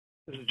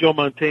This is Joe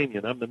Mantegna,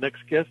 and I'm the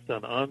next guest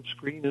on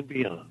Screen and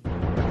Beyond.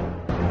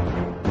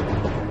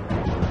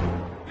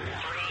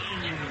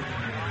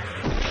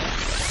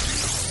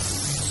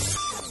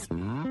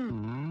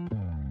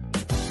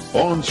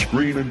 On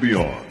Screen and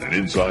Beyond, an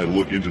inside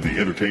look into the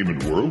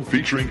entertainment world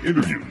featuring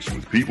interviews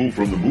with people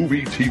from the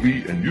movie,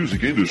 TV, and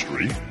music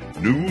industry,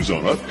 news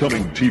on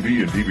upcoming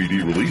TV and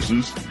DVD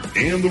releases,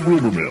 and the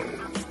rumor mill.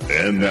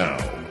 And now,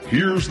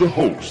 here's the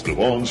host of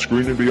On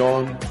Screen and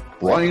Beyond,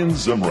 Brian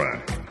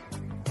Zemrak.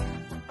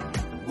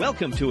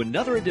 Welcome to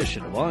another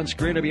edition of On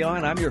Screen and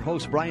Beyond. I'm your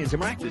host, Brian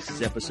Zemrak. This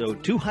is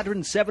episode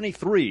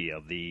 273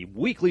 of the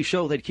weekly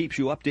show that keeps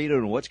you updated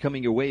on what's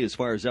coming your way as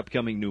far as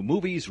upcoming new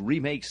movies,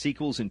 remakes,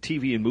 sequels, and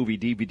TV and movie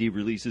DVD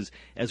releases,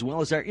 as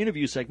well as our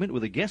interview segment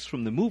with a guest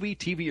from the movie,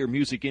 TV, or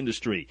music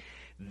industry.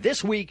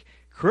 This week,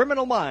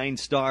 Criminal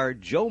Minds star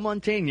Joe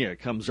Mantegna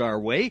comes our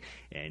way,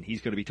 and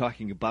he's going to be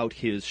talking about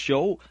his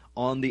show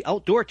on the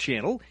Outdoor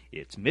Channel.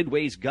 It's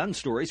Midway's Gun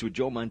Stories with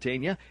Joe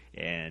Mantegna,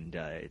 and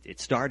it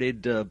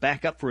started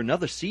back up for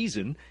another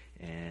season,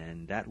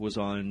 and that was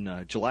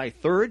on July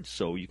 3rd,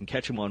 so you can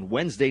catch him on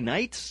Wednesday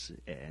nights,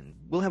 and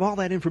we'll have all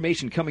that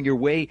information coming your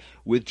way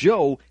with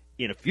Joe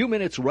in a few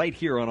minutes right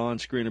here on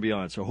Screen and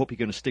Beyond, so I hope you're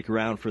going to stick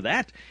around for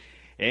that.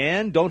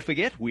 And don't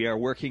forget, we are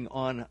working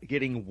on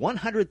getting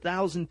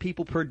 100,000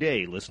 people per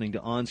day listening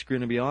to On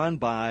Screen and Beyond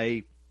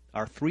by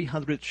our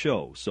 300th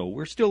show. So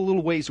we're still a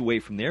little ways away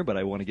from there, but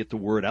I want to get the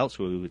word out,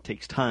 so it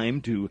takes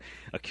time to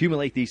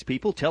accumulate these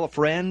people. Tell a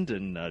friend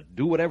and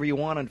do whatever you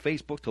want on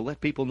Facebook to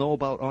let people know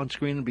about On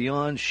Screen and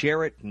Beyond.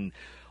 Share it and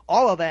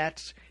all of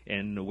that.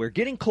 And we're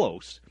getting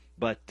close,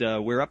 but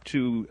we're up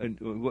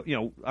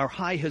to, our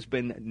high has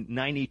been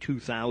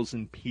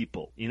 92,000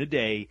 people in a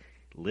day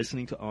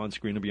listening to On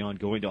Screen and Beyond,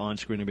 going to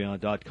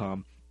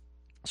onscreenandbeyond.com.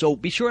 So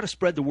be sure to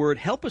spread the word.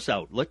 Help us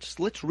out.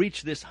 Let's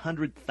reach this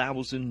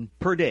 100,000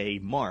 per day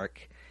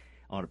mark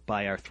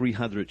by our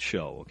 300th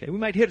show. Okay, we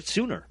might hit it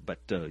sooner, but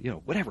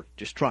whatever.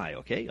 Just try.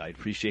 Okay, I'd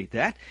appreciate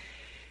that.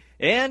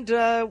 And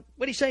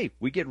what do you say?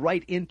 We get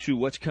right into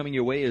what's coming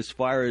your way as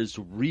far as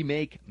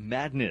remake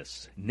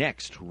madness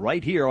next,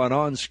 right here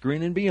on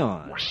Screen and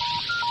Beyond.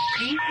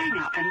 Please hang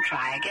up and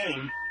try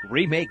again.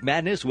 Remake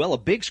madness? Well, a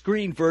big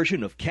screen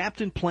version of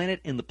Captain Planet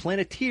and the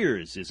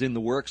Planeteers is in the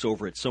works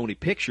over at Sony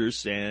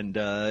Pictures. And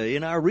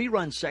in our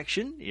rerun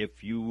section,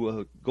 if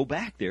you go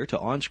back there to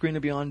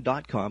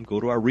onscreenandbeyond.com, go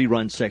to our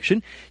rerun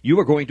section, you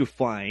are going to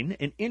find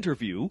an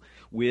interview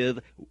with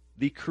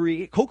the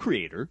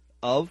co-creator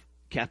of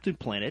Captain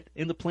Planet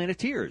and the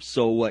Planeteers.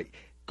 So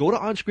go to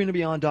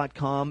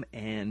onscreenandbeyond.com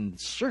and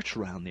search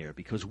around there,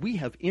 because we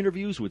have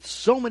interviews with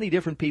so many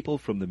different people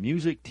from the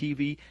music,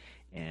 TV,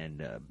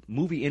 and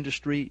movie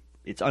industry.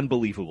 It's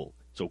unbelievable.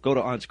 So go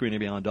to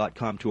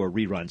onscreenandbeyond.com to our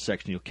rerun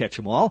section. You'll catch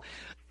them all.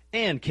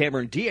 And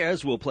Cameron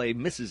Diaz will play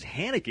Mrs.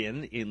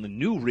 Hannigan in the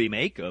new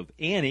remake of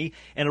Annie.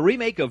 And a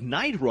remake of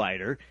Knight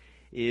Rider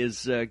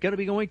is going to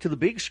be going to the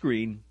big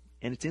screen,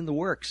 and it's in the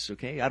works,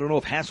 okay? I don't know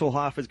if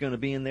Hasselhoff is going to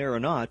be in there or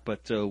not,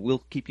 but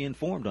we'll keep you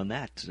informed on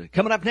that.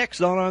 Coming up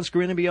next on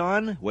Screen and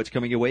Beyond, what's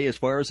coming your way as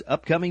far as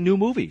upcoming new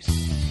movies.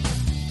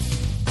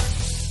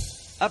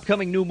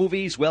 Upcoming new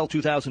movies, well,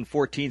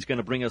 2014 is going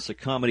to bring us a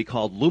comedy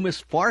called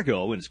Loomis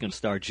Fargo, and it's going to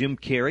star Jim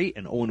Carrey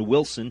and Owen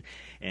Wilson.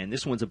 And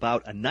this one's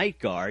about a night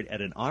guard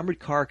at an armored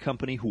car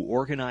company who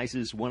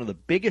organizes one of the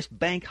biggest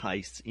bank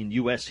heists in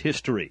U.S.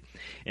 history.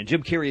 And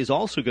Jim Carrey is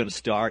also going to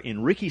star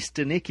in Ricky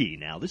Stenicki.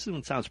 Now, this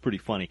one sounds pretty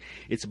funny.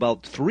 It's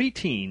about three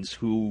teens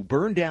who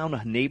burned down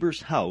a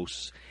neighbor's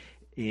house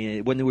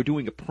when they were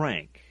doing a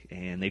prank,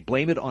 and they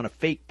blame it on a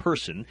fake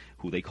person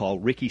who they call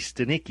Ricky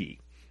Stenicki.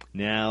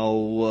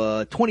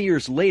 Now, 20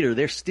 years later,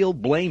 they're still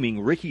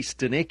blaming Ricky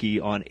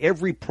Stenicki on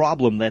every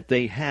problem that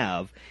they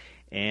have.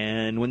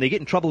 And when they get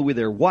in trouble with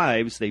their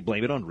wives, they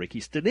blame it on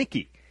Ricky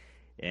Stenicki.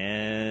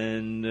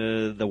 And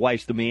the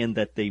wife's demand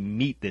that they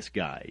meet this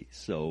guy.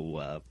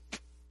 So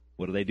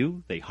what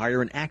do? They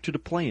hire an actor to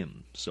play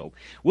him. So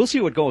we'll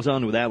see what goes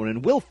on with that one.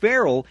 And Will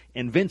Ferrell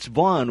and Vince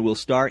Vaughn will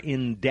star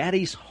in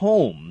Daddy's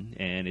Home.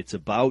 And it's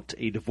about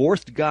a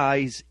divorced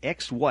guy's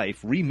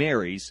ex-wife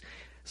remarries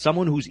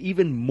someone who's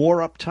even more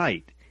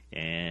uptight,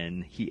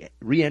 and he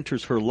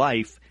re-enters her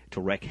life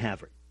to wreak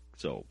havoc.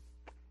 So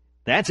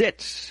that's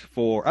it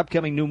for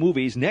upcoming new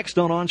movies. Next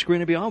on Screen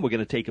and Beyond, we're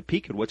going to take a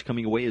peek at what's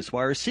coming away as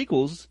far as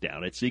sequels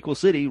down at Sequel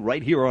City,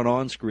 right here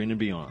on Screen and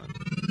Beyond.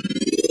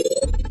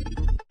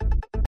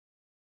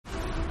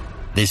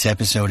 This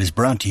episode is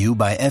brought to you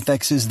by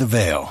FX's The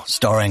Veil,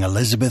 starring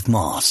Elizabeth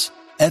Moss.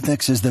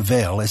 FX's The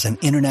Veil is an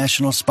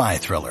international spy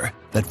thriller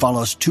that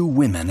follows two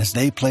women as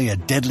they play a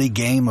deadly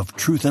game of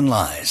truth and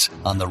lies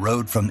on the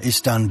road from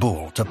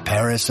Istanbul to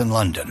Paris and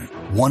London.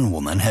 One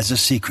woman has a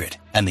secret,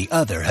 and the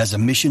other has a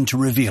mission to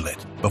reveal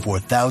it before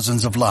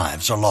thousands of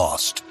lives are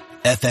lost.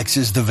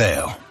 FX's The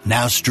Veil,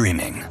 now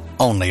streaming,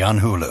 only on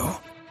Hulu.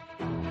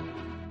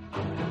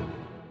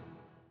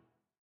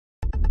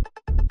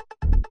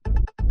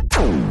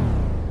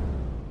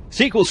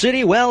 Sequel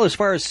City, well, as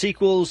far as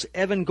sequels,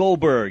 Evan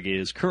Goldberg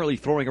is currently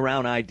throwing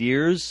around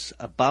ideas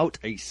about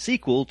a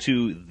sequel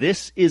to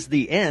This Is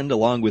the End,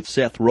 along with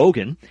Seth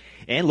Rogen.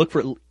 And look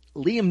for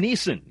Liam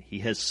Neeson. He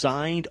has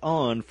signed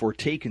on for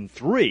Taken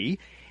 3,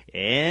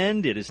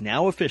 and it is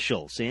now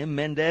official. Sam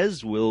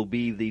Mendes will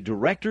be the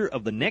director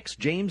of the next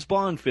James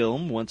Bond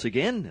film once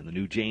again, and the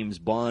new James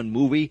Bond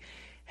movie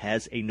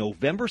has a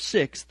November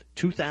 6th,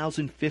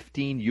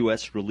 2015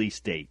 U.S. release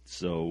date.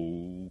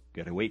 So,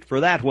 gotta wait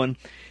for that one.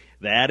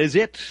 That is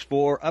it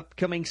for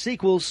upcoming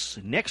sequels.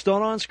 Next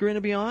on Screen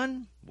and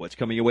Beyond, what's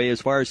coming your way as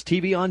far as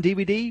TV on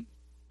DVD?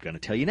 Gonna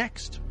tell you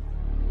next.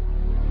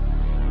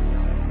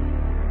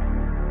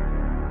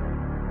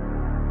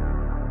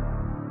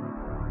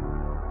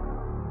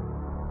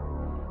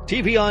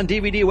 TV on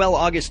DVD, well,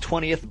 August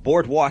 20th,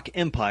 Boardwalk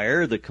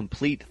Empire, the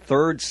complete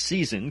third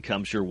season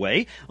comes your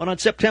way. And on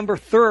September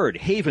 3rd,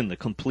 Haven, the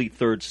complete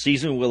third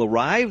season, will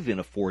arrive in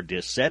a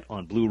 4-disc set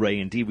on Blu-ray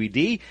and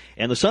DVD.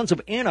 And The Sons of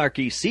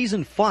Anarchy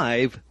Season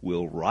 5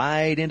 will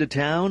ride into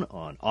town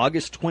on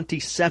August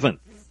 27th.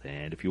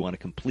 And if you want a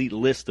complete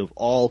list of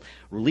all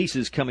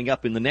releases coming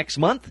up in the next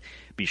month,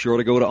 be sure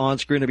to go to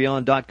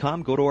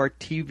OnScreenAndBeyond.com, go to our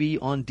TV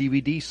on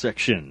DVD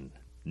section.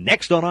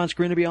 Next on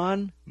Screen and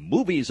Beyond,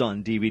 movies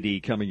on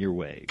DVD coming your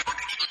way.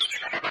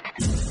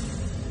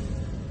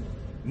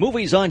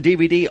 Movies on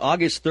DVD,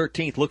 August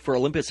 13th. Look for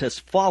Olympus Has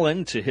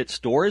Fallen to hit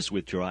stores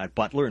with Gerard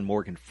Butler and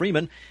Morgan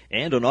Freeman.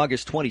 And on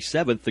August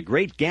 27th, The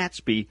Great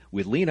Gatsby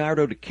with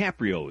Leonardo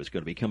DiCaprio is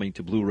going to be coming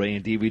to Blu-ray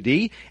and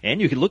DVD.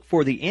 And you can look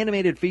for the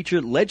animated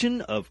feature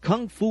Legend of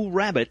Kung Fu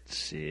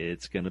Rabbit.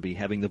 It's going to be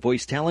having the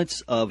voice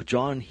talents of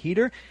John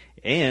Heder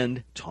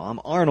and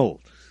Tom Arnold.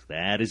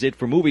 That is it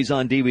for movies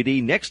on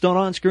DVD. Next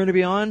on Screen and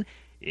Beyond,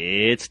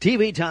 it's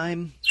TV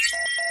time.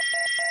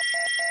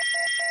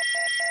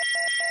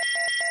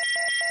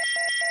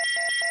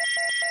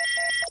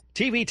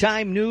 TV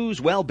time news.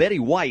 Well, Betty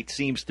White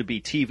seems to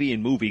be TV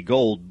and movie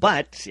gold,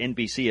 but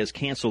NBC has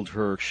canceled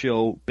her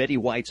show Betty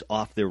White's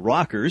Off Their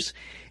Rockers,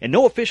 and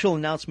no official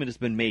announcement has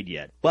been made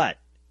yet. But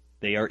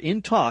they are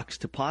in talks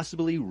to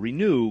possibly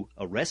renew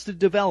Arrested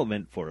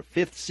Development for a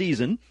 5th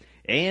season.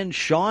 And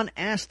Sean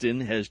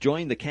Astin has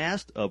joined the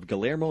cast of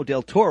Guillermo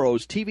del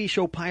Toro's TV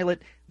show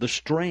pilot, The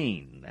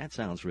Strain. That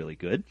sounds really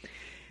good.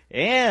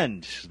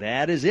 And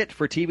that is it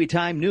for TV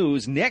Time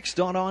News. Next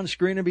on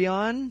Screen and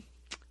Beyond,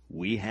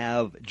 we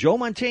have Joe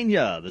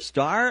Mantegna, the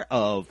star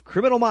of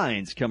Criminal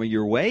Minds, coming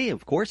your way,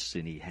 of course,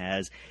 and he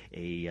has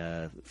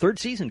a 3rd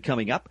season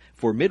coming up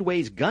for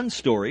Midway's Gun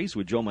Stories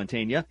with Joe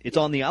Mantegna. It's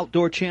on the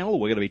Outdoor Channel.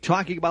 We're going to be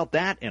talking about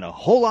that and a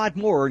whole lot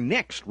more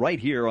next right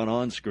here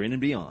on Screen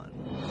and Beyond.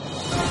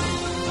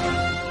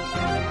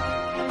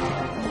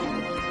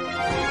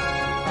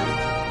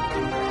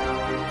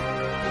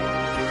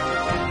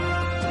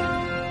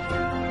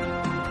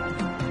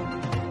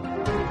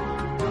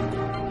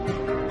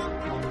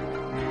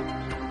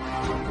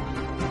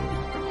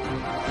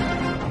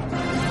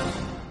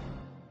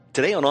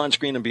 Today on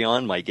Screen and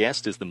Beyond, my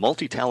guest is the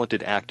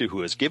multi-talented actor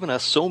who has given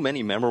us so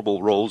many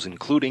memorable roles,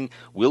 including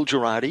Will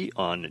Girardi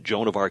on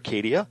Joan of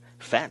Arcadia,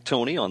 Fat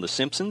Tony on The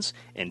Simpsons,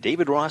 and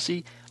David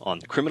Rossi on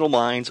The Criminal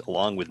Minds,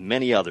 along with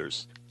many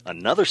others.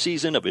 Another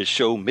season of his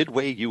show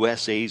Midway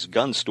USA's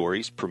Gun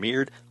Stories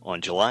premiered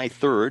on July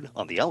 3rd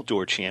on the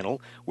Outdoor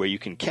Channel, where you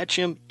can catch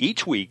him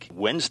each week,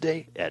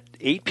 Wednesday at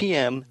 8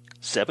 p.m.,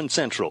 7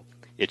 Central.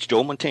 It's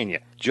Joe Mantegna.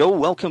 Joe,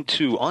 welcome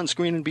to On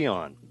Screen and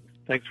Beyond.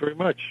 Thanks very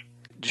much.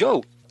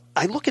 Joe,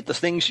 I look at the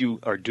things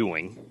you are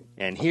doing,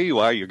 and here you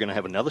are, you're going to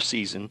have another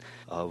season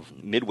of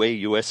Midway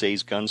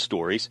USA's Gun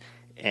Stories,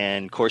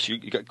 and of course you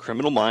got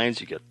Criminal Minds,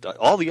 you got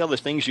all the other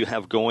things you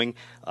have going,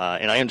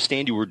 and I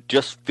understand you were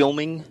just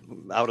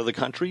filming out of the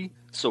country,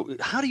 so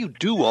how do you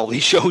do all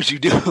these shows you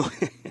do?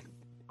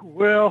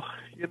 Well,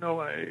 you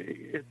know,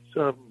 it's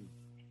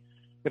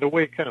in a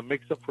way it kind of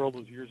makes up for all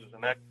those years as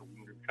an actor.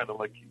 You're kind of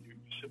like you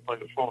sit by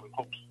the phone and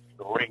hope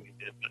the ring,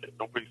 and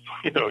nobody's,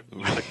 you know,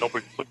 it's like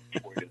nobody's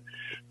looking for you.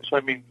 So,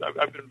 I mean,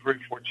 I've been very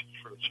fortunate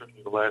for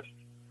certainly the last,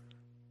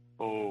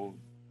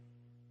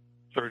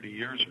 30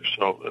 years or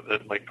so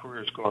that my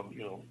career has gone,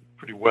 you know,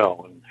 pretty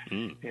well.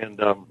 And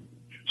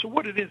so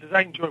what it is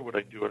I enjoy what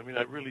I do. I mean,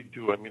 I really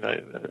do. I mean,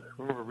 I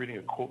remember reading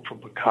a quote from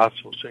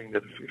Picasso saying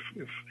that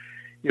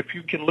if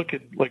you can look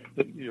at, like,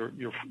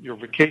 your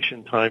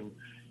vacation time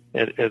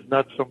as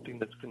not something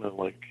that's going to,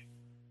 like,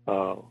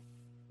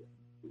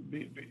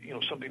 you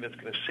know, something that's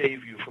going to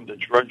save you from the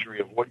drudgery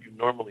of what you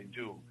normally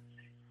do,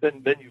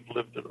 then you've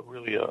lived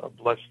a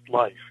blessed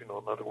life. You know,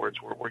 in other words,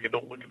 where you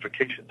don't look at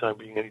vacation time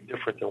being any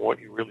different than what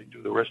you really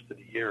do the rest of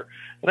the year.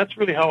 And that's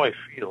really how I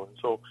feel. And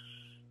so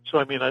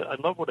I mean, I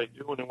love what I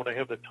do. And then when I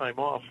have the time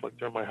off, like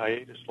during my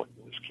hiatus, like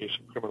in this case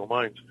in Criminal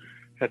Minds,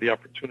 had the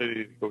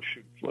opportunity to go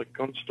shoot like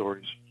gun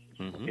stories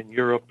in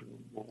Europe.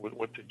 And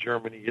went to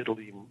Germany,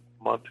 Italy,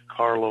 Monte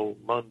Carlo,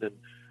 London.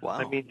 Wow.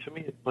 I mean, to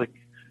me, it's like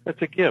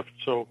that's a gift.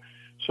 So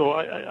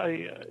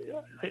I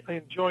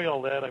enjoy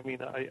all that. I mean,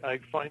 I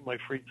find my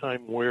free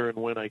time where and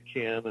when I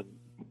can, and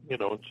you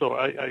know, and so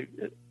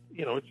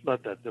it's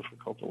not that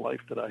difficult a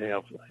life that I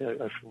have.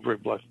 I feel very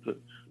blessed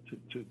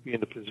to be in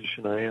the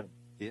position I am.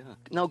 Yeah.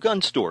 Now,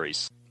 gun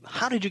stories.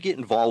 How did you get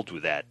involved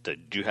with that? Do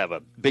you have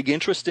a big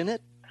interest in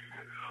it?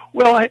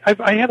 Well,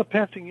 I had a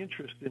passing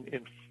interest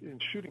in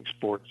shooting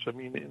sports. I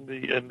mean,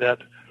 in that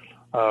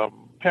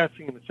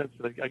passing in the sense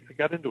that I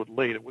got into it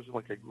late. It wasn't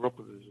like I grew up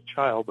with it as a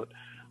child, but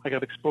I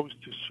got exposed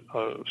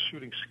to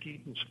shooting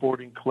skeet and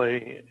sporting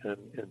clay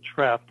and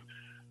trap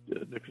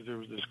because there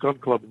was this gun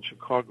club in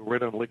Chicago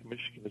right on Lake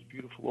Michigan, this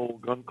beautiful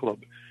old gun club.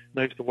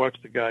 And I used to watch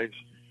the guys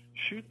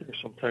shoot there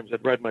sometimes.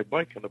 I'd ride my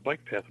bike on the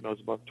bike path when I was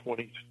about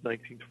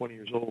 19, 20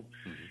 years old.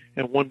 Mm-hmm.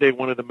 And one day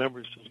one of the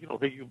members says,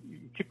 hey, you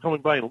keep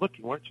coming by and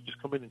looking. Why don't you just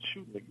come in and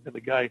shoot? And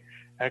the guy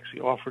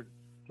actually offered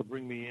to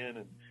bring me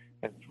in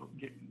and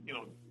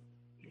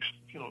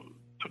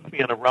took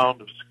me on a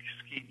round of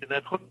skeet, and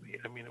that hooked me.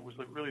 I mean, it was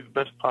really the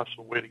best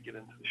possible way to get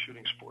into the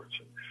shooting sports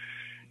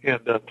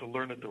and to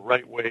learn it the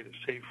right way, the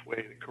safe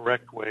way, the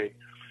correct way.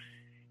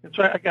 And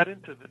so I got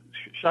into the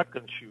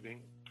shotgun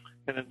shooting,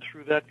 and then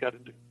through that got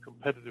into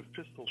competitive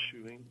pistol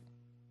shooting.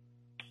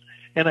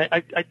 And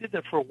I did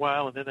that for a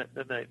while, and then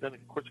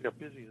of course I got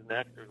busy as an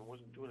actor and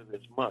wasn't doing it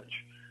as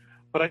much.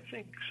 But I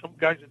think some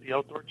guys at the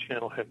Outdoor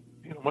Channel had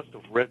must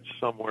have read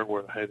somewhere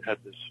where I had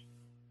this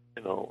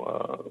kind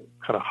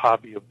of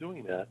hobby of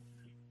doing that,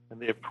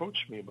 and they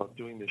approached me about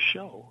doing this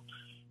show.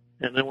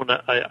 And then when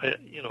and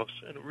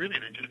really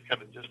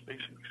they just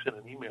basically sent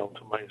an email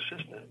to my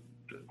assistant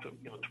to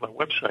my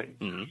website.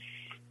 Mm-hmm.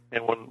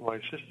 And when my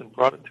assistant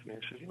brought it to me, I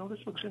said,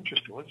 this looks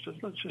interesting. Let's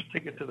just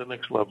take it to the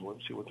next level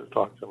and see what they're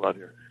talking about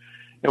here.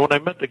 And when I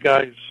met the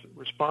guys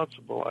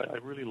responsible, I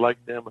really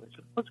liked them, and I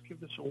said, let's give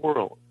this a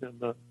whirl.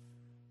 And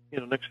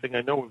next thing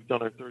I know, we've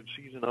done our third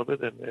season of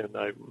it, and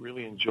I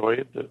really enjoy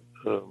it.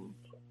 The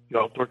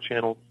Outdoor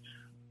Channel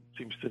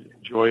seems to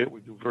enjoy it.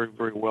 We do very,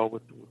 very well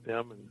with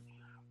them, and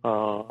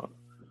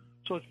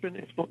so it's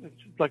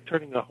like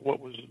turning what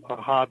was a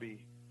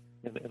hobby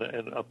and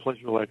a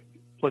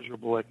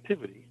pleasurable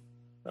activity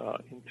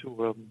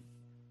into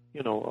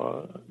kind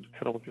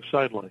of like a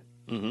sideline.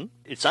 Mm-hmm.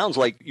 It sounds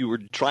like you were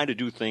trying to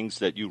do things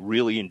that you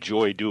really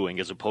enjoy doing,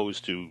 as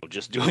opposed to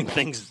just doing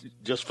things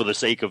just for the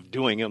sake of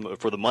doing them, or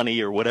for the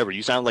money or whatever.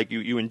 You sound like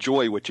you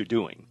enjoy what you're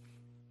doing.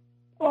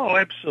 Oh,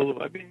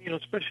 absolutely. I mean,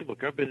 especially,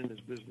 look, I've been in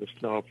this business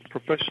now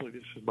professionally.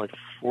 This is my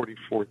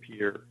 44th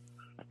year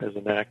as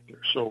an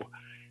actor. So,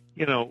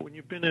 when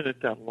you've been in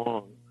it that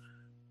long,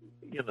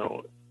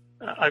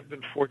 I've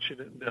been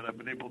fortunate that I've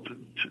been able to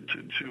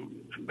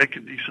make a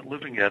decent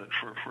living at it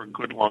for a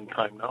good long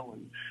time now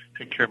and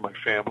take care of my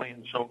family.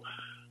 And so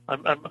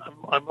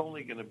I'm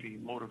only going to be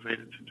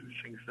motivated to do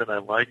things that I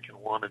like and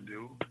want to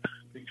do,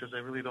 because I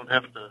really don't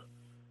have to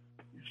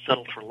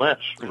settle for less.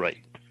 Really. Right.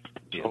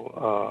 Yeah.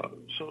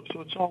 So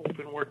it's all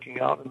been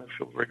working out, and I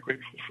feel very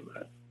grateful for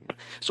that.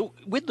 So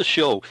with the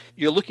show,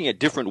 you're looking at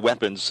different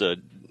weapons,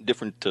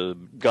 different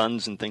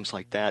guns and things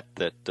like that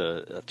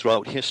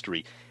throughout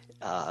history.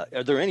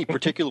 Are there any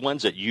particular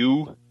ones that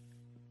you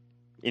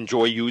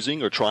enjoy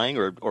using or trying,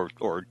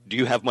 or do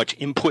you have much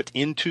input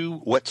into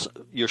what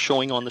you're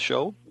showing on the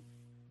show?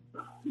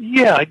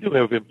 Yeah, I do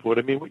have input.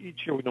 I mean,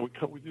 each year we do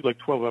like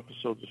 12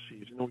 episodes a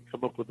season, and we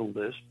come up with a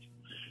list.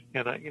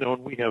 And I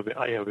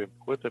have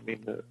input. I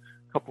mean,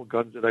 a couple of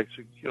guns that I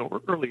see,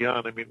 early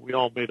on. I mean, we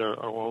all made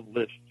our own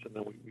lists, and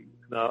then we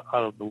out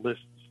of the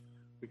lists,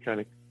 we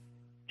kind of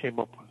came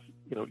up with,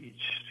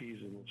 each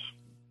season's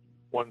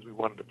ones we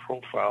wanted to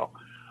profile.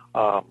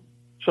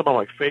 Some of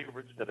my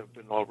favorites that have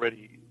been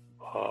already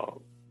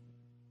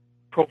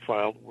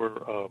profiled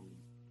were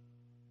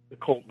the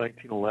Colt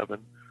 1911,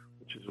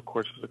 which is, of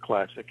course, a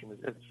classic, and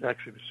it's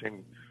actually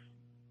the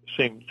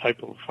same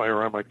type of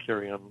firearm I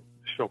carry on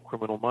the show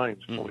Criminal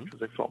Minds, only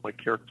because I felt my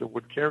character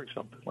would carry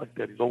something like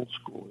that. He's old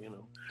school,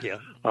 Yeah.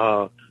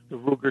 The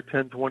Ruger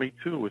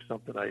 1022 is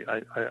something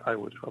I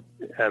was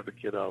an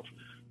advocate of.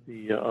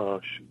 The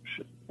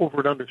over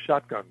and under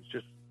shotguns,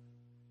 just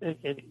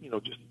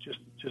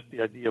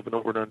the idea of an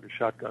over and under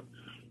shotgun,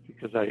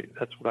 because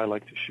that's what I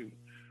like to shoot.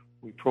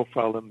 We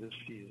profiled them this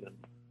season.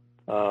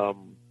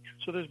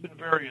 So there's been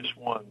various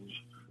ones,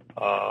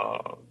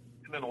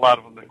 and then a lot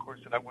of them, of course,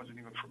 that I wasn't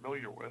even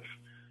familiar with,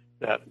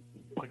 that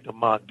like the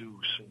Ma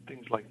Deuce and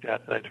things like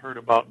that I'd heard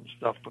about and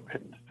stuff, but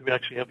to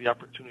actually have the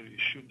opportunity to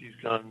shoot these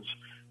guns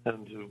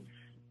and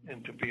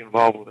to be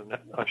involved with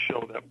a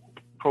show that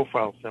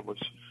profiles them was,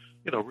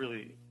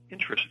 really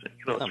interesting.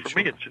 For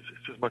me, it's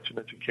as much an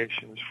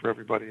education as for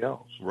everybody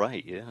else.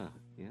 Right. Yeah.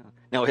 Yeah.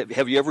 Now,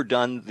 have you ever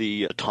done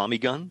the Tommy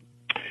gun?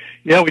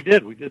 Yeah, we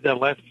did. We did that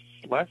last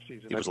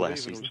season. It was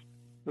last season. It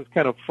was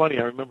kind of funny.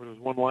 I remember there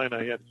was one line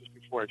I had just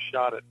before I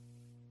shot it.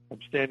 I'm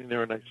standing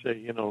there and I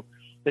say,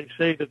 they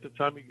say that the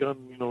Tommy gun,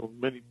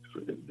 many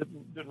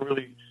didn't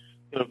really,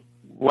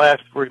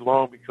 last very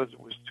long because it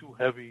was too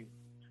heavy,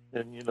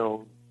 and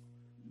all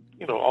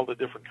the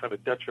different kind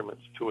of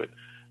detriments to it.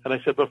 And I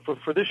said, but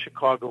for this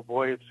Chicago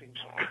boy, it seems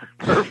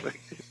perfect.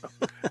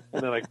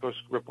 And then I go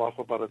rip off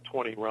about a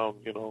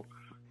 20-round,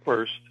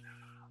 burst.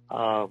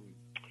 But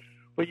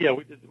yeah,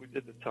 we did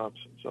the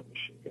Thompson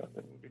submachine gun,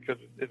 and because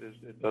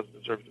it does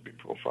deserve to be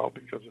profiled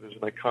because it is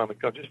an iconic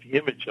gun. Just the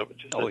image of it,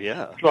 just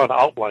draw an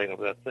outline of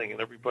that thing, and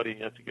everybody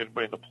on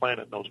the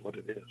planet knows what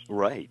it is.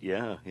 Right?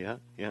 Yeah.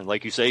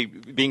 Like you say,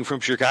 being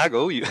from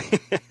Chicago,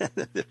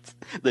 the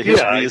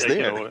history is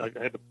there.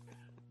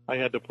 I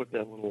had to put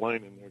that little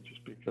line in there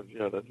just because,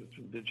 that it's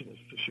indigenous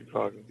to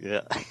Chicago.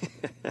 Yeah.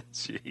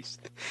 Jeez.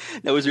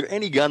 Now, is there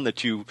any gun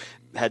that you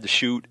had to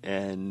shoot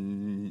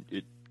and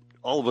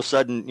all of a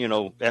sudden,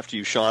 after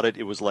you shot it,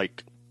 it was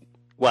like,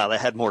 wow,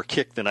 that had more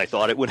kick than I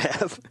thought it would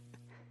have?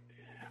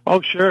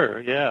 Oh, sure.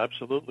 Yeah,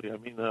 absolutely. I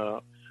mean,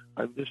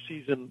 this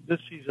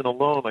season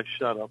alone, I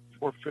shot a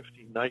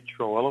 450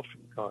 Nitro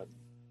elephant gun,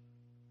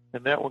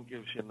 and that one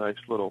gives you a nice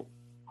little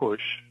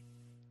push.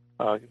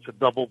 It's a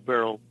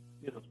double-barrel.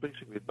 It's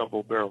basically a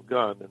double-barrel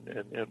gun,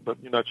 but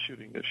you're not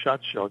shooting a shot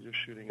shell. You're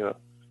shooting like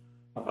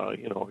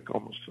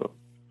almost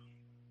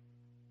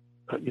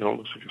it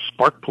looks like a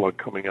spark plug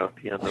coming out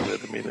the end of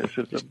it. I mean, it's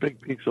just a big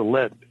piece of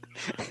lead.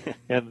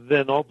 And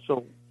then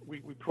also, we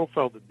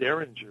profiled the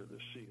Derringer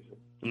this season.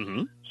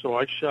 Mm-hmm. So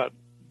I shot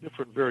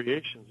different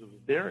variations of the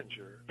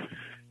Derringer,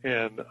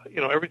 and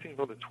everything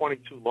from the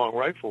 .22 long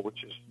rifle,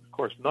 which is of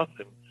course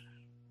nothing,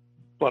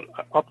 but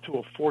up to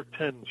a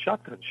 410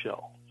 shotgun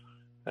shell.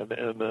 And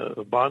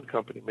the Bond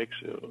company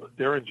makes a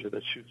Derringer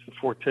that shoots the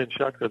 410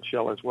 shotgun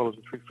shell as well as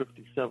the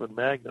 357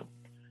 Magnum.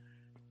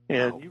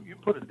 And you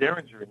put a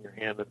Derringer in your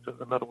hand, that's,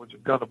 in other words, a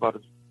gun about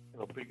as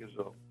big as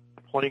a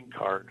playing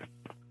card,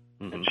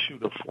 and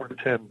shoot a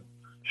 410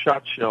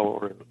 shot shell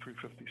or a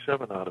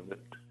 357 out of it,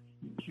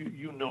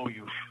 you know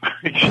you've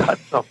shot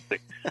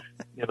something.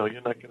 You're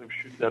not going to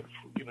shoot that,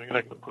 you're not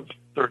going to put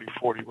 30,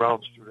 40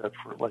 rounds through that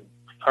for, like,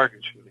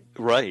 target shooting.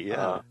 Right,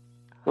 yeah.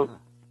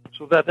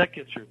 So that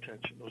gets your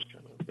attention, those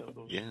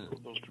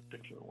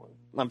particular ones.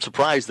 I'm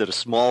surprised that a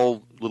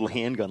small little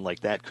handgun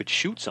like that could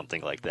shoot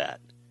something like that.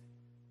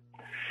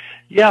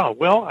 Yeah,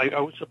 well, I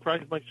was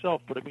surprised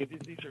myself, but I mean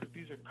these are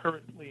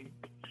currently,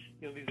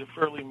 these are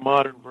fairly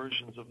modern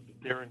versions of the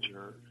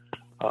Derringer,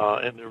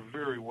 and they're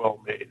very well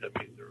made. I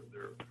mean they're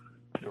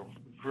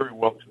very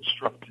well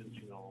constructed. I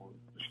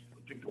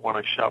think the one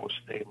I shot was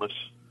stainless,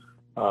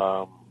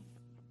 and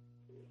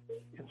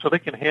so they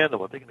can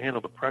handle it. They can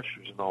handle the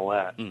pressures and all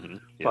that. Mm-hmm.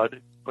 Yeah.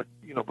 But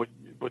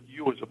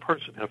you as a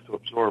person have to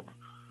absorb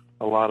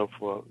a lot of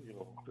the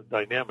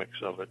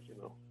dynamics of it.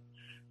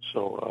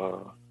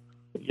 So.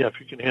 Yeah, if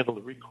you can handle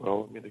the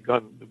recoil, I mean, the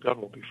gun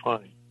will be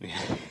fine.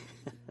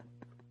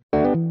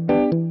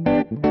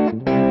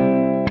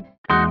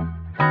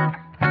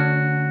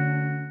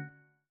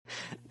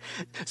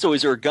 So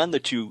is there a gun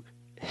that you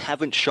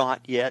haven't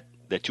shot yet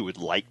that you would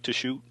like to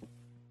shoot?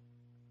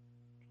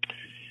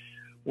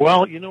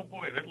 Well,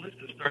 boy, that list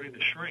is starting to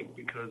shrink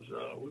because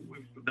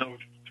we've now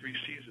 3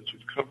 seasons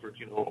we've covered,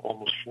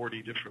 almost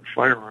 40 different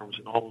firearms,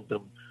 and all of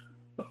them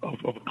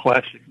of a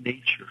classic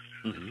nature.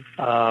 Mm-hmm.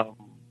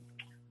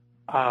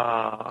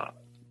 I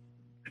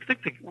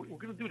think we're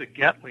going to do the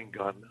Gatling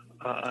gun,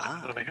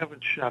 and I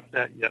haven't shot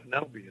that yet, and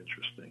that'll be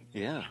interesting.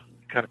 Yeah.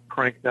 Kind of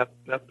crank that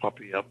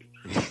puppy up.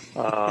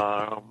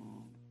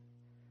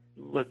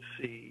 Let's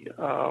see.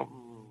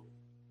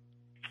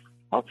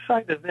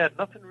 Outside of that,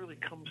 nothing really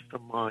comes to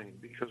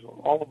mind because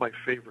all of my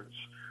favorites,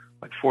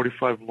 like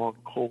 45 long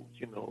Colt,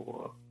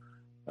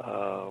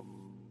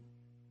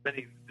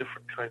 many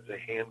different kinds of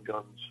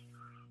handguns,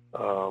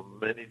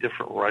 many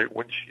different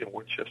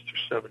Winchester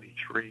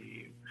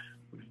 73.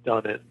 We've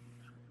done it.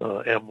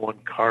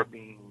 M1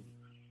 carbine.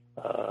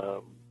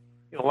 A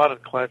lot of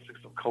the classics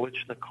of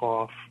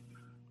Kalashnikov,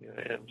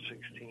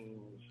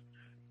 M16s,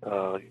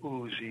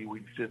 Uzi.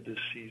 We did this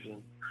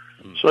season.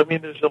 So I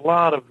mean, there's a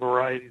lot of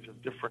varieties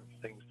of different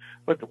things,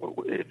 but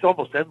it's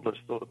almost endless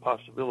though the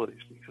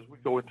possibilities because we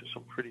go into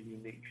some pretty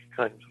unique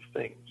kinds of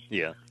things.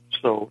 Yeah.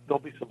 So there'll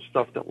be some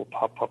stuff that will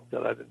pop up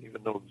that I didn't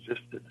even know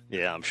existed.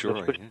 Yeah, I'm sure.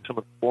 Especially some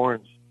of the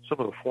foreign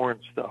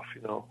stuff.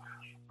 Some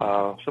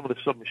of the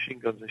submachine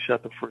guns I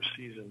shot the first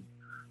season.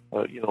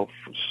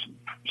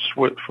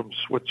 From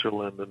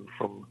Switzerland and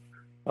from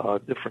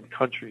different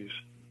countries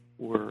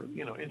were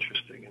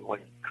interesting and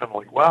kind of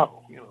like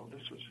wow,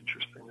 this was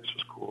interesting. This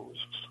was cool.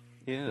 This was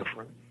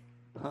different.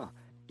 Huh.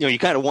 You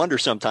kind of wonder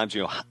sometimes,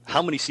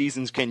 how many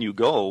seasons can you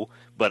go?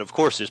 But of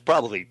course, there's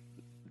probably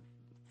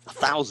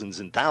thousands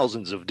and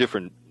thousands of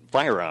different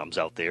firearms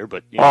out there.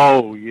 But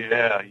oh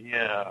yeah,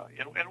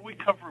 and we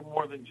cover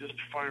more than just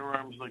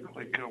firearms. We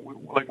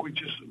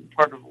just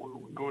part of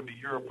going to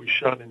Europe. We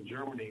shot in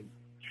Germany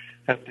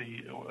at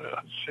the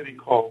city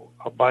called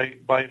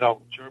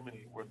Beidau,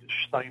 Germany, where the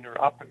Steiner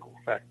Optical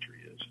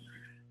Factory is,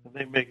 and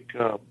they make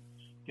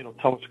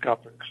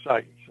telescopic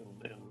sights and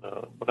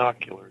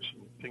binoculars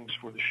and things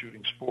for the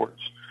shooting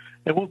sports.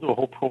 And we'll do a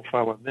whole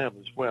profile on them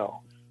as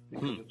well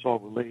because it's all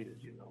related,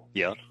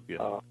 Yeah.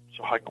 So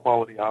high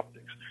quality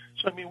optics.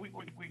 So I mean, we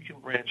can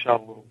branch out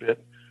a little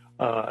bit,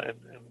 and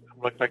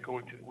we went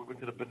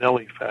to the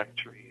Benelli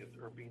factory in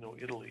Urbino,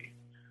 Italy.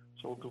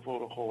 So we'll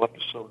devote a whole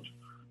episode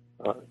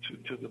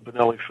to the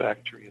Benelli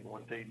factory and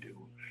what they do.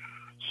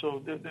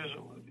 So there's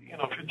if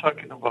you're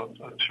talking about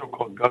a show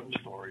called Gun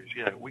Stories,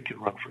 yeah, we can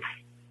run for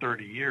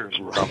 30 years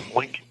without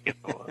blinking,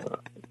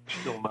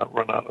 still not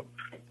run out of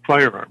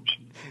firearms.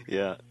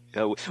 Yeah.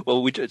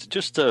 Well,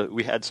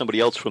 we had somebody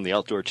else from the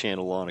Outdoor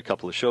Channel on a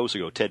couple of shows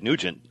ago, Ted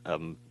Nugent.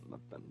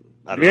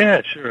 I don't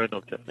know. Sure, I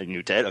know Ted. You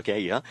knew Ted, okay,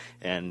 yeah.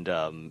 And,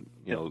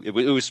 it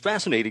was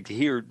fascinating to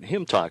hear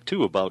him talk,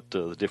 too, about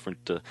the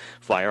different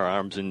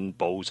firearms and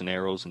bows and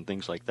arrows and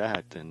things like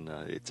that. And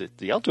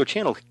the Outdoor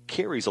Channel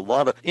carries a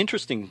lot of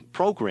interesting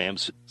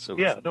programs. So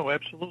yeah, no,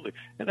 absolutely.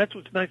 And that's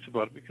what's nice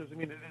about it, because, I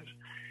mean,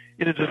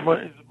 it is as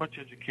much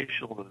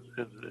educational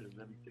as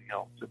anything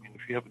else. I mean,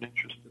 if you have an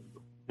interest in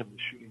the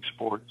shooting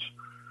sports,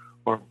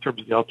 or in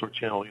terms of the Outdoor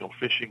Channel,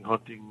 fishing,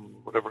 hunting,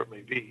 whatever it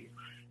may be,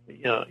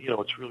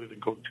 it's really the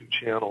go-to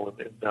channel,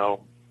 and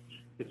now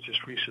it's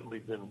just recently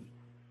been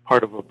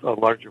part of a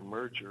larger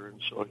merger,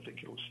 and so I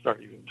think it will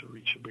start even to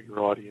reach a bigger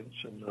audience,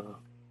 and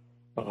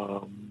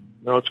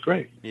no, it's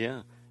great.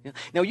 Yeah. Yeah.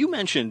 Now, you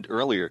mentioned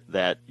earlier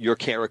that your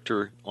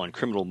character on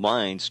Criminal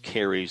Minds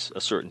carries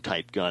a certain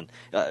type gun.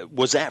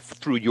 Was that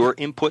through your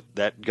input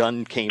that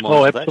gun came on?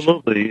 Oh,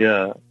 absolutely.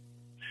 Yeah,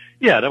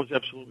 that was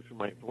absolutely from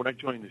when I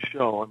joined the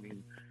show. I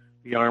mean,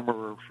 the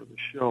armorer for the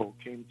show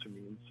came to me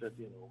and said,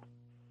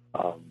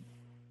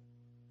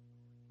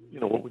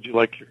 what would you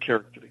like your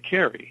character to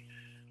carry?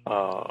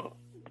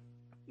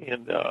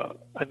 And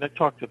I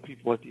talked to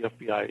people at the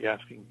FBI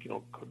asking,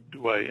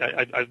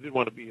 I didn't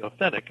want to be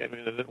authentic. I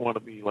mean, I didn't want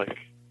to be like,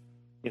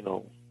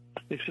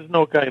 they says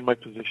no guy in my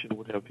position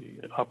would have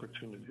the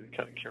opportunity to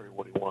kind of carry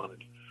what he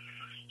wanted.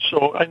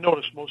 So I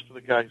noticed most of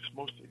the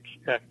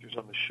actors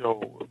on the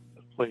show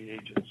play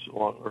agents,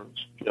 or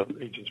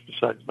agents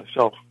besides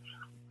myself,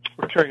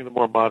 were carrying the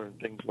more modern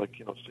things like,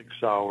 Sig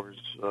Sauers,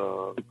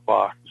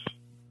 Glocks,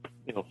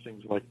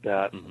 things like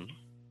that.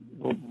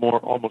 Mm-hmm.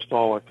 Almost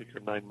all, I think, are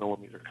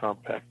 9mm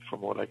compact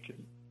from what I can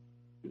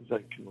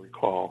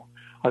recall.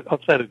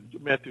 Outside of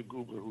Matthew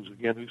Gubler,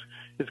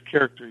 his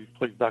character, he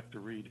plays Dr.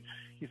 Reed.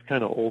 He's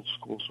kind of old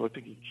school, so I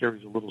think he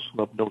carries a little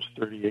snub-nosed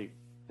 .38,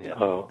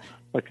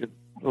 like a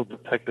little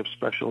detective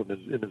special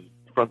in his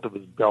front of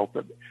his belt.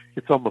 But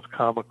it's almost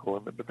comical,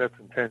 but that's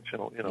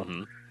intentional,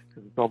 because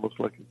it's almost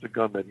like it's a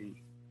gun that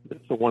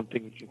it's the one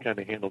thing he can kind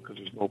of handle because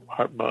there's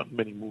not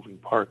many moving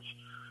parts.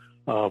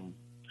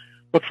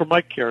 But for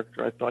my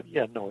character, I thought,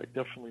 I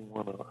definitely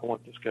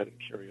want this guy to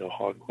carry a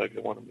hog leg. I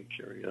want him to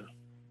carry a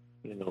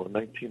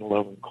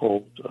 1911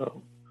 Colt,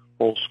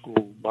 old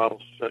school model,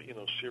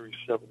 Series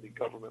 70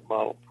 government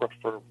model,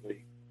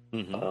 preferably.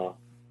 Mm-hmm.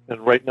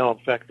 And right now, in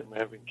fact, I'm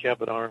having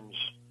Cabot Arms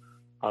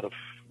out of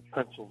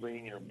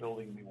Pennsylvania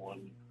building me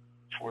one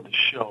for the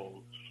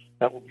show.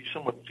 That will be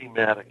somewhat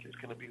thematic. It's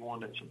going to be one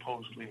that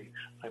supposedly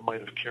I might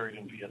have carried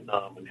in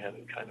Vietnam and had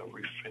it kind of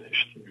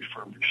refinished and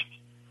refurbished.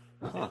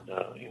 Huh.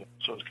 And,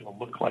 so it's going to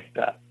look like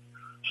that.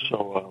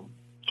 So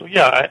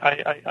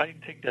I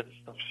take that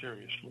stuff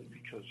seriously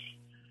because,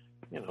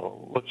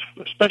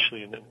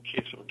 especially in the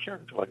case of a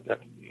character like that,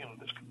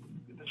 this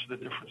is the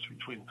difference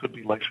between could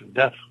be life and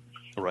death,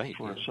 right?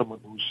 For someone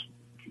who's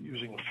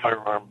using a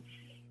firearm,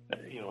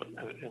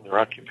 in their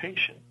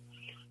occupation.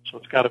 So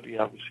it's got to be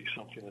obviously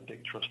something that they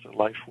trust their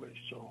life with.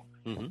 So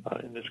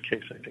in this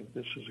case, I think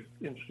this is an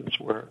instance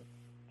where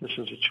this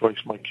is a choice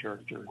my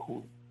character,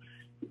 who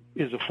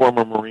is a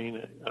former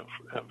Marine,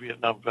 a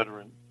Vietnam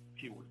veteran,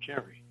 he would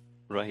carry.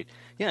 Right.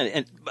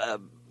 Yeah,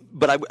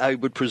 but I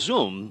would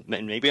presume,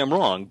 and maybe I'm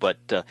wrong,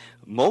 but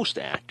most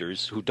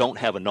actors who don't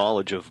have a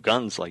knowledge of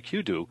guns like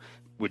you do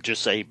would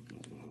just say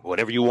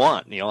whatever you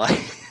want,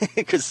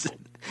 because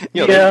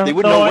they wouldn't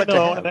know what to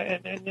have.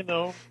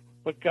 And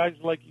but guys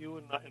like you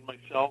and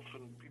myself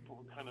and people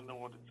who kind of know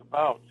what it's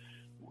about,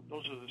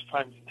 those are those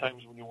times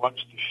when you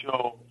watch the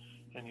show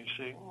and you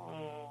say,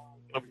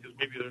 because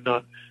maybe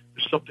there's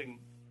something.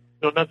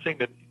 I'm not saying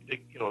that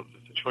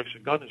the choice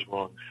of gun is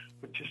wrong,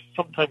 but just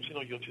sometimes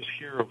you'll just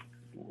hear of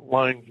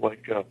lines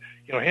like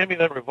hand me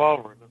that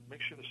revolver and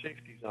make sure the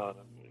safety's on,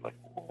 and you're like,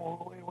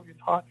 what are you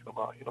talking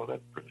about?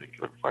 That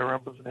particular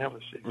firearm doesn't have a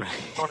safety. You know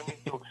what I mean?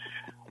 So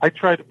I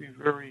try to be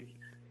very,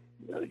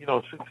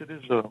 since it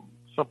is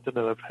something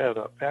that I've had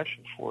a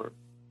passion for,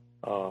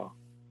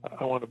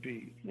 I want to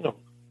be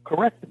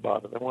correct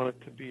about it. I want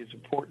it to be as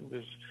important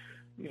as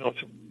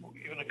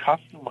even the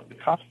costume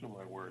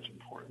I wear is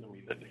important to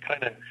me.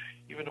 That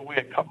even the way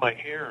I cut my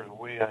hair and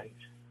the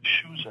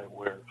shoes I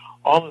wear,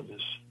 all of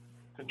this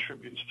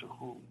contributes to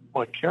who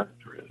my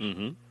character is.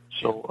 Mm-hmm.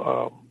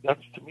 So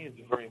that's, to me, is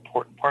a very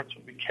important part.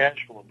 So be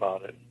casual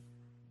about it.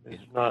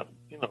 It's not,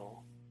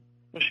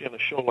 especially on a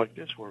show like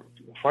this where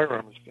the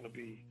firearm is going to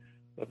be,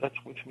 that's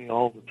with me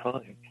all the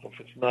time. If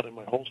it's not in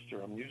my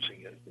holster, I'm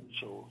using it. And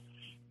so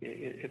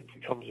it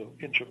becomes an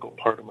integral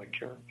part of my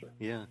character.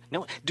 Yeah.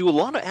 Now, do a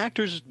lot of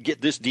actors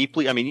get this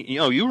deeply? I mean,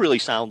 you really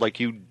sound like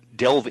you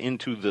delve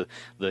into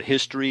the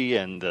history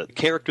and the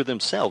character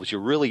themselves.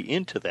 You're really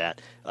into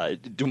that.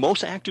 Do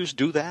most actors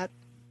do that?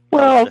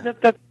 Well,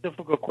 that's a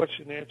difficult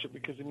question to answer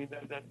because, I mean,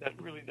 that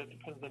really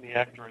depends on the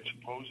actor, I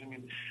suppose. I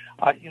mean,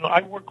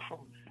 I work from,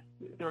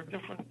 there are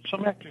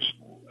some actors,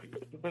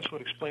 the best way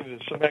to explain it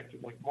is some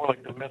actors, more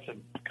like the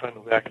method kind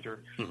of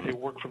actor, they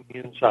work from the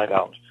inside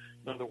out.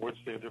 In other words,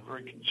 they're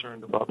very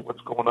concerned about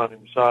what's going on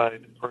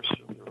inside the person,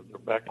 their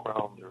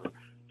background,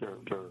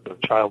 their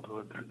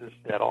childhood, their this,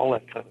 that, all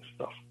that kind of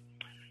stuff.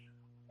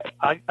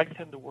 I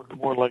tend to work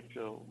more like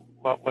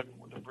what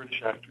the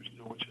British actors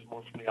do, which is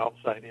more from the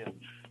outside in,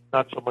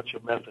 not so much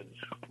a method,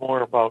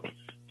 more about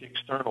the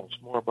externals,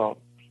 more about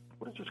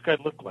what does this guy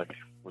look like?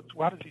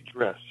 How does he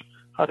dress?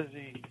 How does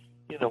he,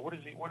 what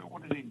is he?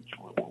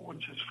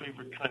 What's his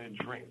favorite kind of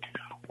drink?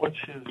 What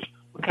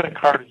kind of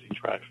car does he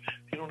drive?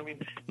 You know what I mean?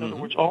 In other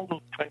words, all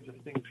those kinds of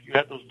things, you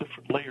add those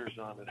different layers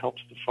on, it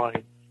helps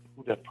define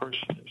who that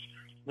person is.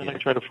 And then I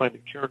try to find a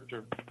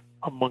character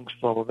amongst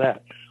all of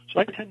that. So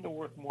I tend to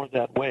work more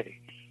that way.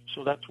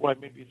 So that's why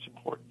maybe it's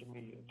important to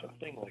me. It's a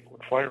thing like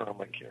what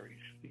firearm I carry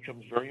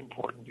becomes very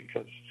important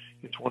because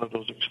it's one of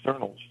those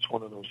externals. It's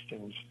one of those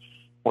things,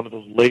 one of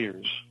those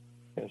layers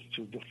as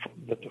to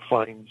that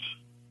defines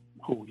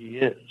who he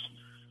is.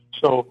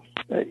 So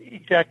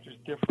each actor is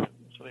different.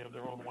 So they have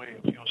their own way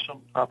of,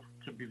 some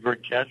could be very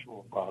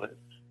casual about it.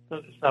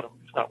 It's not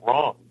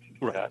wrong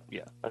to do that.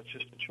 Yeah. That's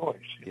just a choice.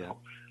 You know.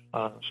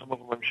 Some of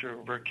them, I'm sure,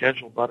 are very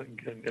casual about it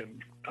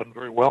and done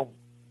very well.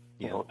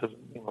 Yeah. It doesn't.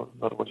 In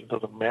other words, it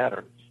doesn't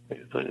matter.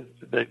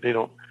 They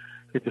don't.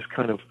 They're just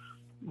kind of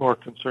more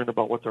concerned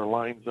about what their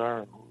lines are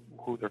and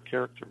who their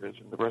character is,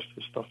 and the rest of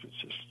the stuff is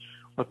just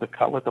let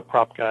the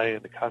prop guy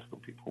and the costume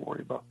people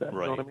worry about that.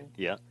 Right. You know what I mean?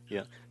 Yeah.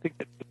 I think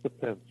it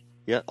depends.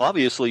 Yeah,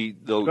 obviously,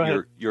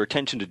 though, your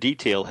attention to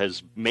detail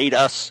has made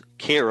us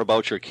care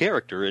about your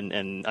character,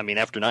 and I mean,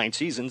 after 9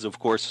 seasons, of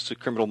course,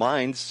 Criminal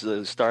Minds,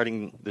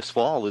 starting this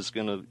fall, is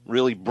going to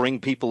really bring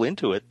people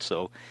into it,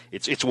 so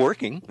it's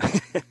working.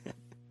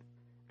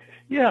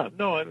 Yeah,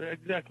 no,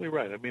 exactly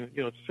right. I mean,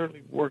 it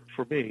certainly worked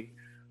for me.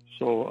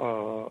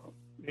 So,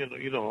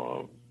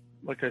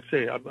 like I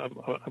say,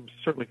 I'm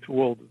certainly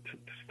too old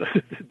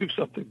to do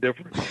something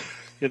different.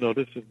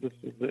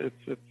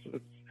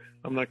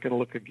 I'm not going to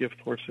look a gift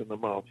horse in the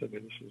mouth. I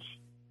mean,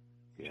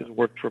 this has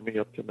worked for me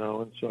up to now,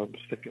 and so I'm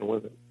sticking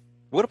with it.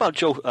 What about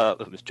Joe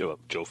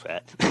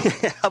Fat?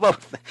 How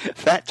about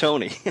Fat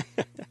Tony?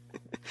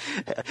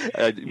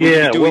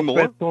 Doing more?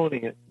 Fat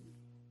Tony.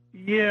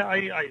 Yeah,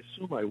 I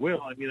assume I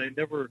will. I mean, I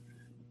never,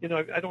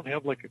 I don't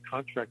have like a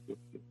contract with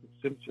The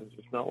Simpsons.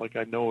 It's not like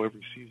I know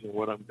every season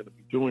what I'm going to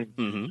be doing.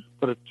 Mm-hmm.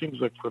 But it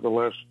seems like for the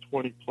last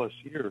 20 plus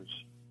years,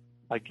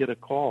 I get a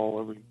call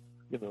every,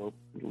 at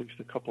least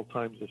a couple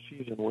times a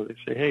season where they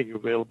say, "Hey, you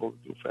available to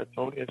do Fat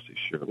Tony?" I say,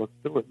 "Sure, let's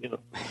do it."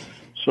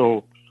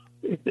 So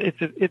it's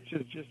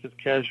just as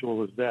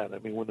casual as that. I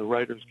mean, when the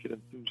writers get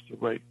enthused to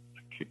write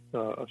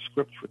a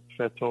script for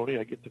Fat Tony,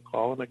 I get the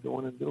call and I go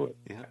in and do it.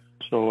 Yeah.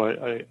 So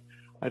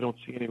I don't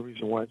see any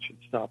reason why it should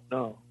stop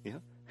now. Yeah.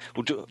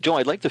 Well, Joe,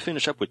 I'd like to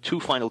finish up with 2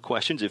 final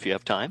questions if you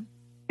have time.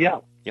 Yeah.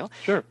 Yeah.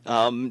 Sure.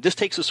 This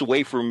takes us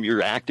away from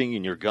your acting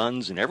and your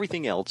guns and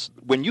everything else.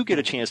 When you get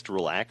a chance to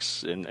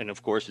relax, and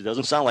of course it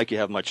doesn't sound like you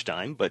have much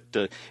time, but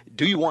do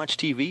you watch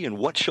TV, and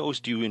what shows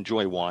do you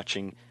enjoy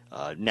watching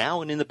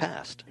now and in the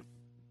past?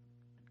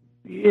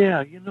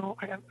 Yeah,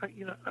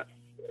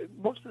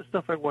 most of the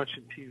stuff I watch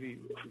on TV,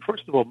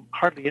 first of all,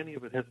 hardly any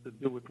of it has to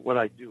do with what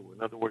I do.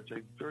 In other words,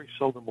 I very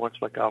seldom watch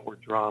like hour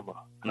drama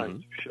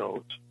kinds of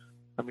shows.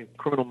 I mean,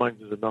 Criminal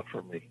Minds is enough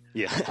for me.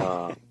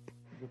 Yeah.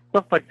 The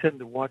stuff I tend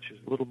to watch is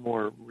a little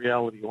more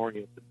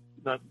reality-oriented,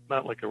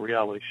 not like a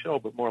reality show,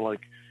 but more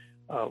like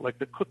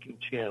the Cooking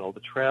Channel, the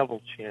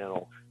Travel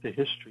Channel, the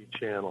History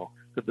Channel,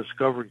 the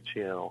Discovery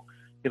Channel,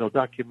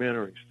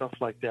 documentaries, stuff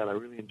like that. I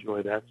really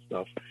enjoy that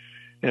stuff.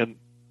 And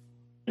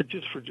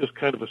just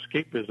kind of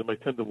escapism, I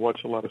tend to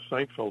watch a lot of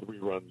Seinfeld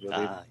reruns. I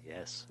mean,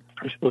 yes.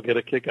 I still get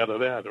a kick out of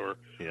that.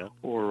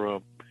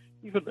 Or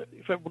even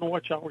if I want to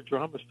watch hour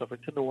drama stuff, I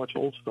tend to watch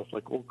old stuff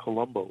like old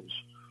Columbos.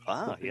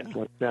 Things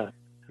like that.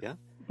 Yeah.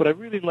 But I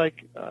really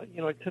like, I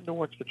tend to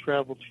watch the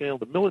Travel Channel,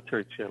 the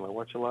Military Channel. I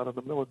watch a lot on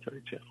the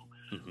Military Channel.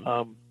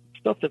 Mm-hmm.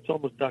 Stuff that's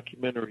almost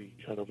documentary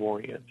kind of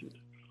oriented.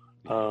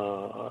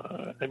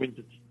 I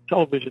mean,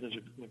 television is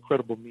an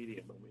incredible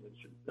medium. I mean,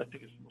 I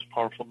think it's the most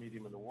powerful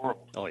medium in the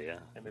world. Oh, yeah.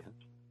 And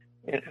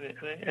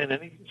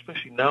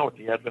especially now with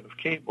the advent of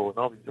cable and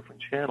all these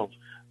different channels,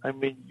 I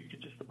mean, you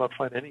can just about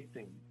find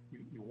anything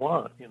you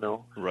want,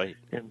 Right.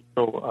 And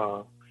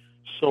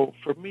so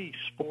for me,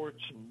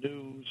 sports and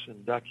news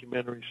and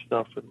documentary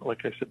stuff, and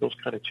like I said, those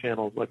kind of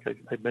channels, like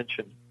I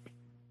mentioned,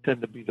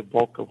 tend to be the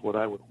bulk of what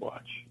I would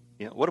watch.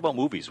 Yeah. What about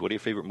movies? What are your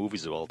favorite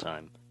movies of all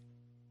time?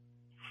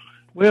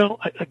 Well,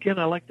 I tend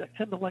to like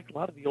a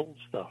lot of the old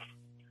stuff.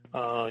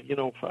 I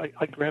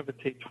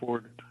gravitate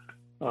toward,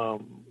 the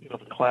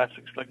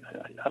classics. Like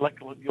I like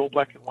the old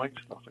black and white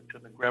stuff. I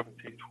tend to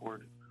gravitate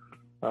toward,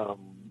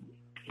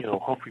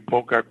 Humphrey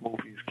Bogart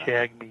movies,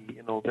 Cagney,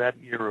 that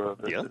era,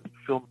 the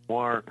film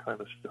noir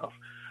kind of stuff.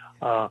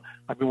 I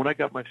mean, when I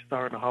got my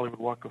star in the Hollywood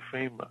Walk of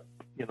Fame,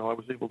 I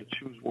was able to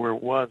choose where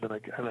it was, and I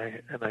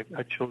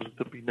chose it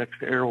to be next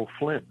to Errol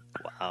Flynn.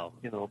 Wow.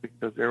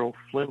 Because Errol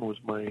Flynn was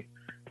my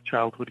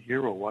childhood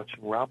hero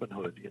watching Robin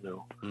Hood.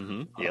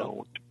 Mm-hmm. Yeah.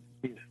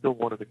 He's still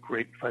one of the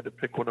great. If I had to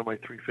pick one of my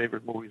 3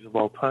 favorite movies of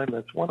all time,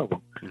 that's one of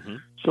them. Mm-hmm.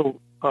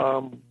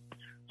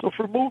 So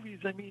for movies,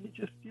 I mean, it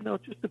just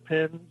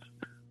depends.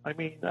 I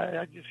mean,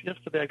 I just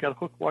yesterday I got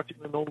hooked watching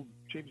an old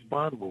James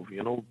Bond movie,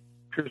 an old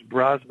Pierce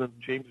Brosnan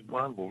James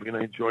Bond movie, and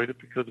I enjoyed it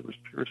because it was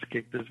pure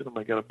escapism.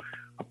 I got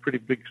a pretty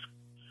big,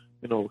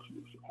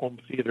 home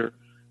theater,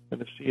 and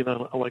to see it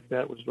on like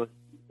that was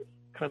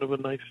kind of a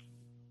nice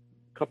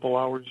couple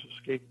hours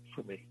escape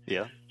for me.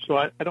 Yeah. So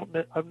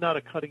I'm not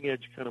a cutting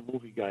edge kind of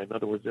movie guy. In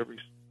other words, every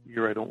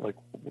year I don't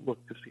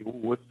look to see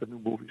what's the new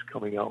movies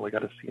coming out. I got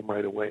to see them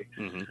right away.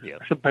 Mm-hmm. Yeah.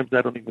 Sometimes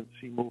I don't even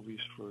see movies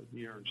for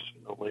years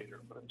later,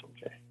 but it's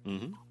okay.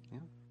 Mm-hmm. Yeah.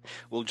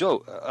 Well,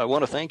 Joe, I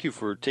want to thank you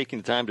for taking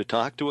the time to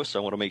talk to us. I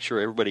want to make sure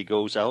everybody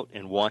goes out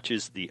and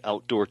watches the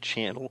Outdoor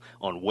Channel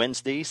on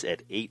Wednesdays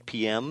at 8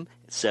 p.m.,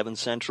 7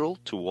 Central,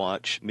 to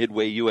watch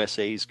Midway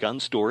USA's Gun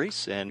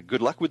Stories. And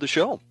good luck with the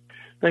show.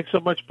 Thanks so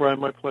much, Brian.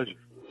 My pleasure.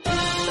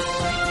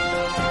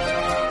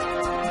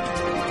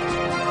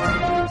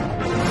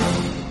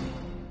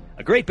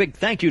 A great big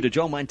thank you to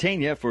Joe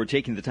Mantegna for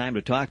taking the time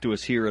to talk to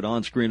us here at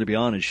On Screen and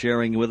Beyond and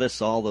sharing with us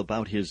all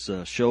about his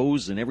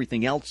shows and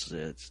everything else.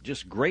 It's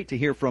just great to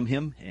hear from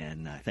him,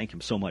 and I thank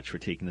him so much for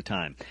taking the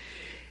time.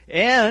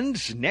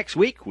 And next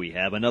week, we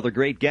have another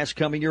great guest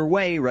coming your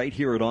way right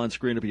here at On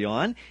Screen and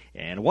Beyond.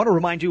 And I want to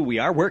remind you, we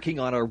are working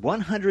on our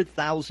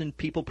 100,000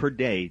 people per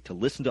day to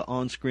listen to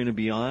On Screen and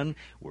Beyond.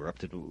 We're up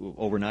to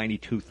over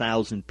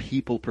 92,000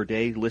 people per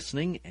day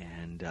listening,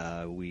 and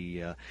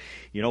we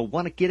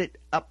want to get it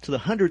up to the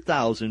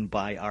 100,000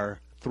 by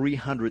our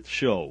 300th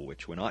show,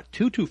 which we're not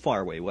too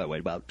far away. What,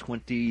 about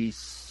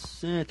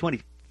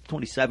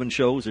 27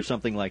 shows or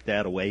something like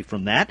that away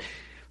from that.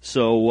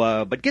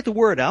 So, but get the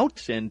word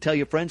out and tell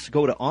your friends to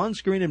go to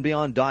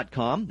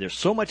onscreenandbeyond.com. There's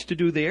so much to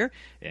do there.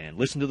 And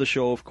listen to the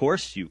show, of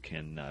course. You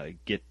can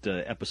get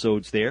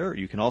episodes there.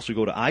 You can also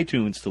go to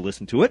iTunes to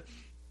listen to it.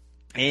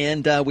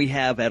 And we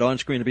have at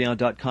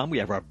onscreenandbeyond.com, we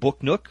have our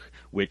Book Nook,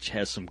 which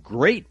has some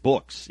great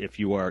books. If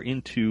you are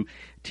into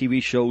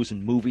TV shows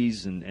and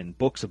movies and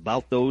books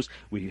about those,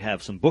 we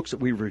have some books that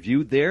we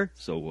reviewed there,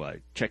 so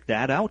check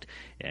that out.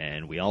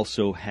 And we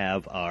also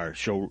have our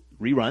show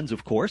reruns,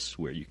 of course,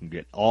 where you can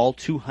get all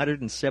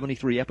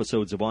 273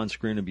 episodes of On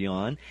Screen and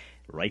Beyond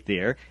right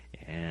there.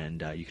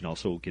 And you can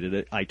also get it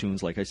at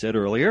iTunes, like I said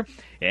earlier.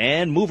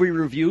 And movie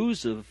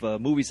reviews of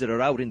movies that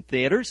are out in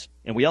theaters.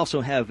 And we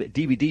also have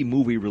DVD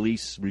movie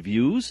release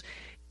reviews.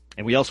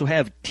 And we also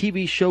have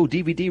TV show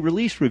DVD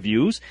release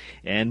reviews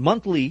and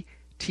monthly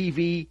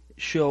TV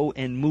show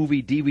and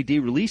movie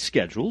DVD release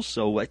schedules.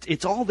 So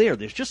it's all there.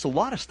 There's just a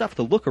lot of stuff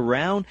to look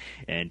around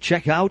and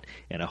check out.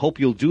 And I hope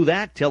you'll do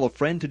that. Tell a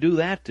friend to do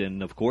that.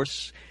 And, of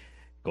course,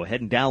 go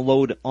ahead and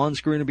download On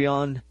Screen and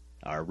Beyond,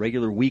 our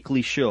regular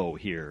weekly show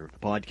here, the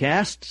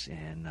podcast.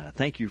 And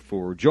thank you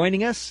for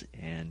joining us.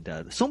 And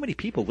so many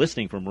people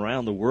listening from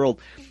around the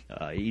world.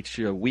 Each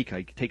week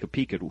I take a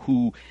peek at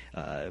what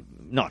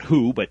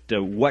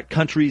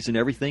countries and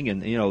everything.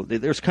 And,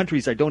 there's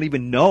countries I don't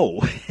even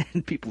know.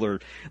 And people are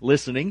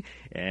listening,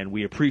 and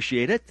we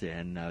appreciate it.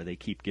 And they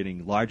keep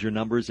getting larger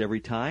numbers every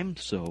time.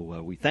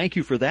 So we thank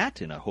you for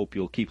that. And I hope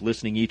you'll keep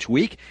listening each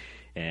week.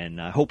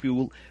 And I hope you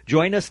will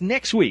join us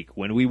next week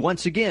when we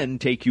once again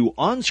take you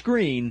on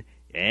screen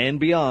and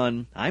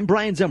beyond. I'm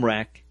Brian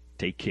Zemrak.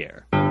 Take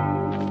care.